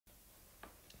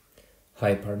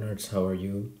Hi partners, how are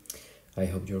you? I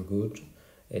hope you're good.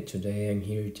 Today I'm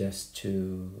here just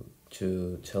to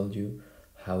tell you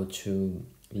how to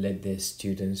let the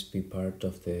students be part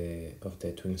of the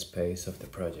TWINSPACE of the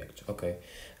project. Okay,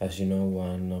 as you know,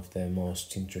 one of the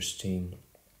most interesting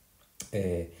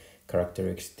uh,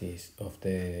 characteristics of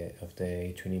the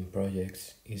Etwinning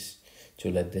projects is to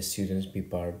let the students be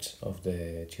part of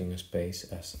the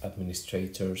TWINSPACE as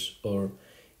administrators or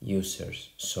users,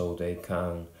 so they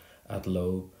can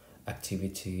upload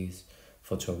activities,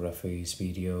 photographies,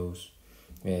 videos,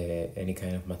 any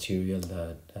kind of material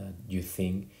that you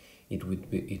think it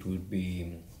would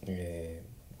be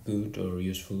good or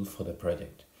useful for the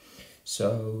project.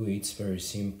 So it's very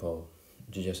simple.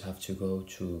 You just have to go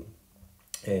to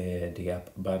the app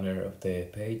banner of the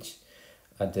page.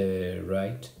 At the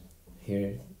right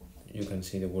here you can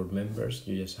see the word members.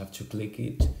 You just have to click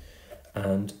it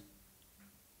and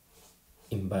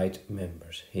invite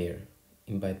members here.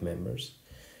 Invite members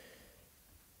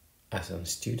as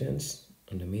students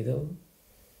in the middle,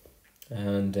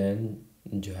 and then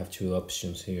you have two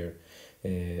options here.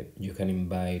 You can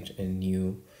invite a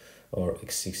new or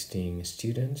existing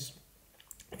students.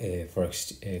 For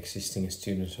existing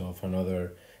students of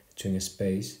another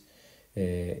TWINSPACE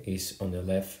is on the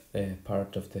left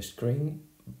part of the screen,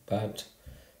 but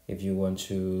if you want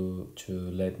to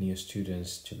let new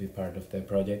students to be part of the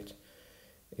project,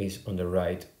 is on the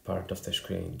right part of the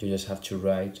screen. You just have to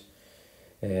write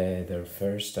their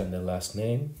first and the last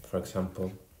name. For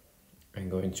example, I'm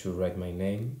going to write my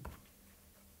name,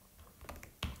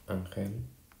 Angel, and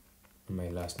my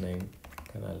last name,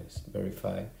 Canales.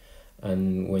 Verify,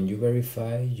 and when you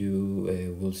verify,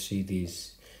 you will see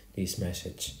this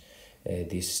message,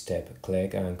 this step: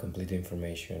 click and complete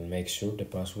information. Make sure the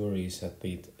password is at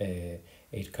least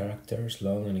 8 characters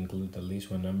long and include at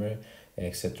least one number,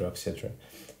 etc., etc.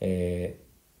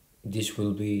 This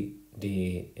will be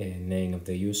the name of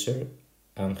the user,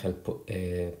 Angel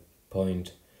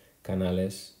point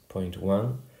Canales point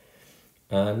 1,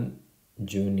 and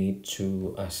you need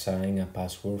to assign a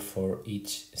password for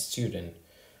each student.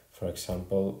 For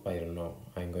example, I don't know,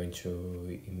 I'm going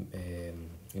to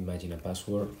imagine a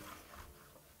password.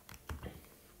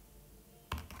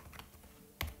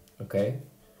 Okay,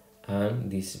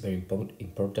 and this is very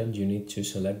important. You need to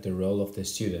select the role of the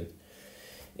student.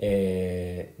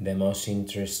 The most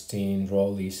interesting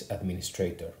role is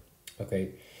administrator.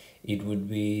 Okay, it would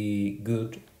be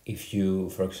good if you,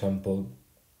 for example,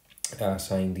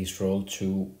 assign this role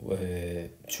to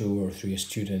 2 or 3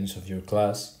 students of your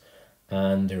class,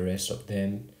 and the rest of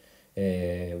them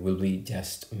will be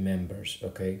just members.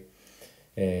 Okay,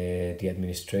 the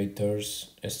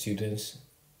administrators, students,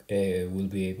 will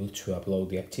be able to upload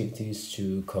the activities,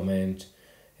 to comment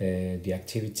the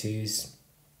activities,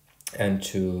 and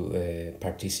to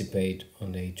participate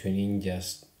on the training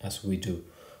just as we do.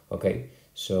 Okay,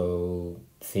 so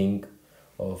think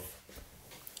of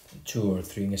 2 or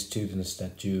 3 students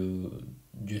that you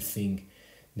think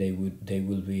they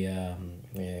will be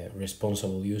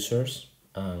responsible users,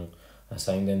 and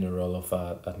assign them the role of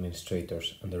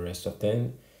administrators, and the rest of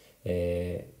them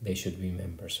they should be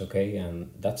members. Okay,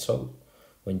 and that's all.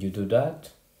 When you do that,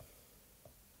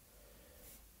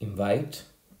 invite,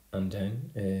 and then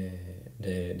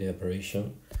the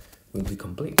operation will be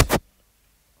complete.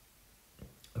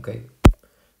 Okay,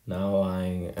 now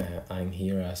I'm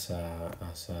here as a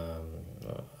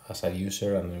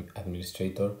user and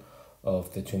administrator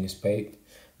of the TWINSPACE,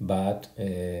 but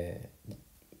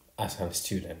as a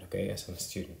student. Okay, as a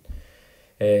student.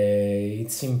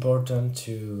 It's important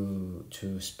to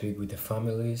speak with the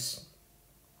families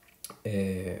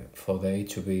for they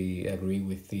to be agree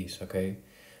with this. Okay,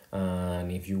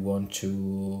 and if you want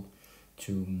to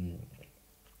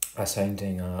assign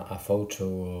them a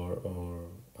photo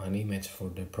or an image for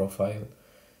the profile,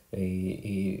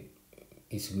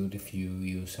 it's good if you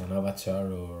use an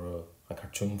avatar or a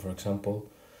cartoon, for example,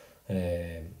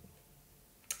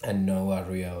 and know a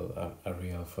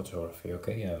real photography.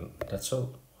 Okay, and that's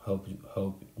all. Hope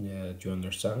you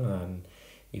understand, and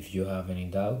if you have any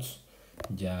doubts,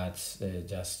 just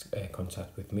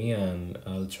contact with me, and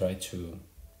I'll try to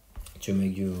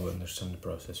make you understand the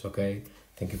process. Okay,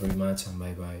 thank you very much, and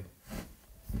bye bye.